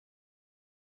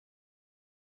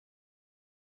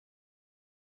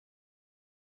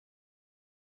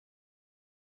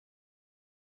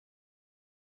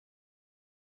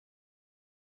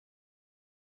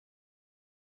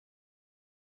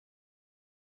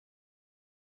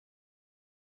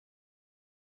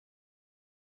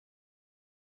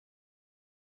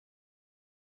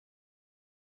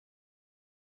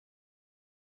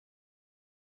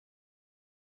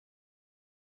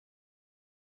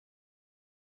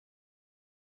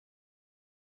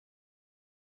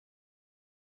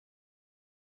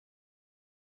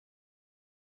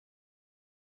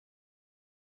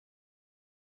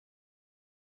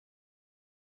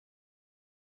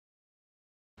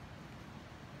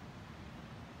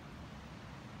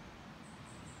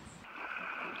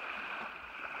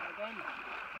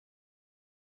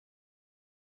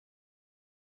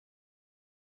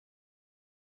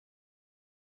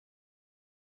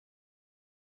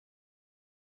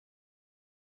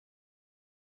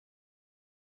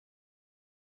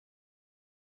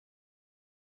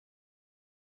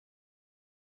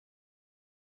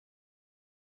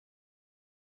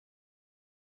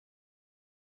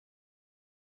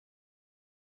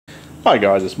Hi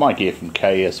guys, it's Mike here from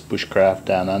KS Bushcraft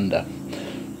Down Under.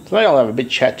 Today I'll have a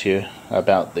bit chat to you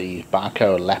about the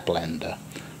Bahco Laplander.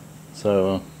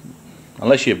 So,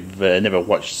 unless you've never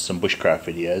watched some bushcraft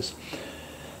videos,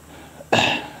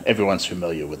 everyone's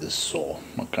familiar with this saw,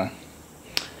 okay?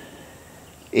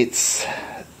 It's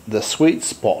the sweet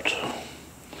spot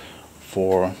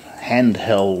for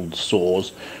handheld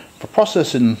saws for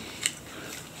processing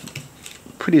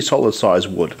pretty solid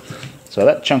sized wood. So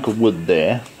that chunk of wood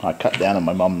there, I cut down on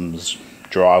my mum's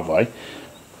driveway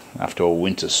after a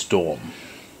winter storm.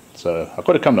 So I've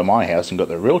got to come to my house and got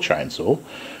the real chainsaw,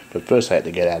 but first I had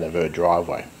to get out of her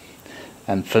driveway.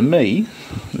 And for me,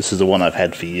 this is the one I've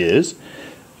had for years,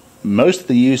 most of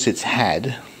the use it's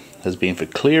had has been for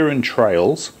clearing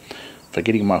trails, for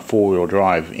getting my four-wheel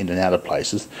drive in and out of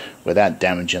places without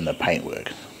damaging the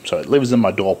paintwork. So it lives in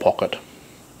my door pocket,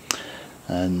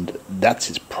 and that's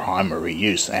its primary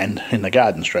use, and in the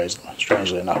garden,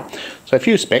 strangely enough. So a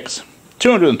few specs: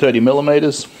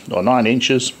 230mm or 9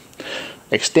 inches,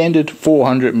 extended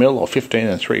 400mm or 15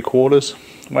 3/4,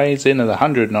 weighs in at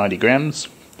 190 grams.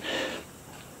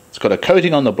 It's got a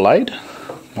coating on the blade.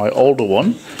 My older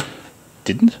one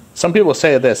didn't. Some people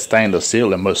say they're stainless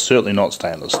steel, and most certainly not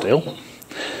stainless steel.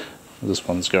 This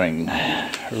one's going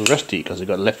rusty because it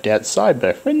got left outside by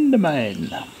a friend of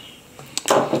mine.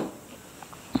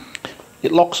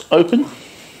 It locks open,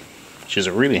 which is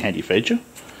a really handy feature,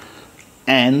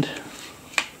 and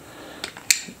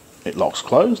it locks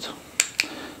closed.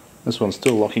 This one's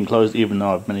still locking closed even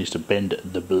though I've managed to bend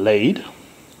the blade.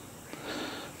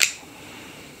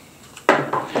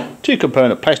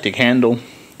 2-component plastic handle.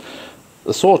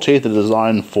 The saw teeth are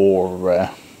designed for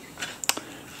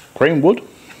green wood,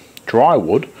 dry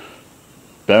wood,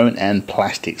 bone and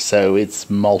plastic, so it's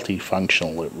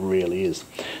multifunctional, it really is.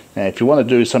 Now if you want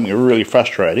to do something really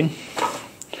frustrating,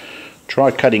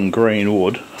 try cutting green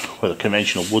wood with a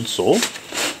conventional wood saw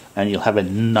and you'll have a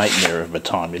nightmare of a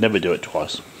time. You never do it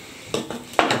twice.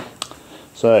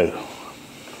 So,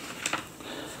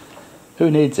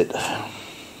 who needs it?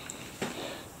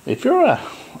 If you're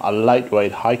a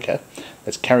lightweight hiker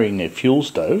that's carrying a fuel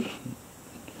stove,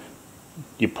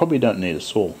 you probably don't need a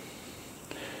saw.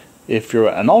 If you're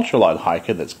an ultralight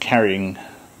hiker that's carrying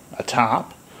a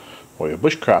tarp, or you're a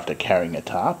bushcrafter carrying a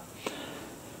tarp,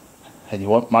 and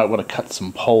you might want to cut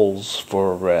some poles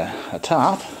for a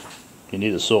tarp, you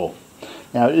need a saw.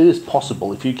 Now it is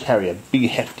possible, if you carry a big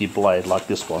hefty blade like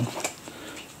this one,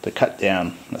 to cut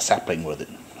down a sapling with it.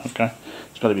 Okay,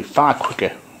 it's going to be far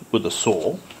quicker with a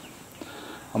saw.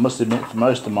 I must admit, for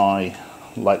most of my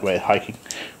lightweight hiking,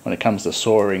 when it comes to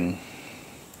sawing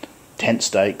tent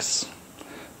stakes,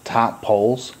 tarp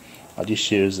poles, I just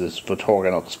use this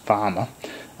Victorinox Farmer,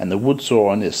 and the wood saw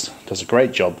on this does a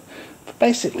great job for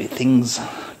basically things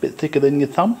a bit thicker than your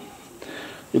thumb.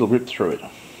 It'll rip through it.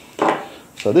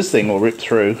 So this thing will rip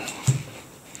through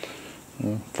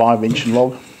 5-inch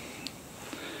log,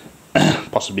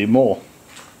 possibly more.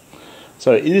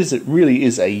 So it really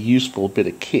is a useful bit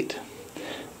of kit.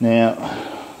 Now,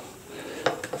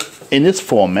 in this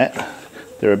format,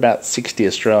 they're about 60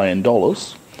 Australian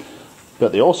dollars,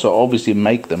 but they also obviously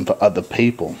make them for other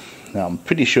people. Now, I'm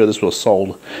pretty sure this was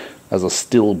sold as a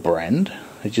Stihl brand.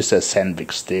 It just says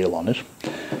Sandvik Steel on it,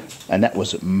 and that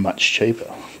was much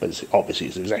cheaper, but obviously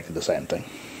it's exactly the same thing.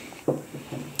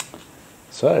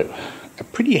 So, a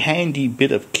pretty handy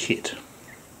bit of kit.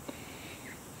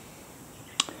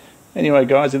 Anyway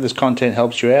guys, if this content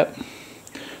helps you out,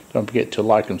 don't forget to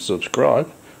like and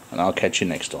subscribe, and I'll catch you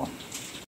next time.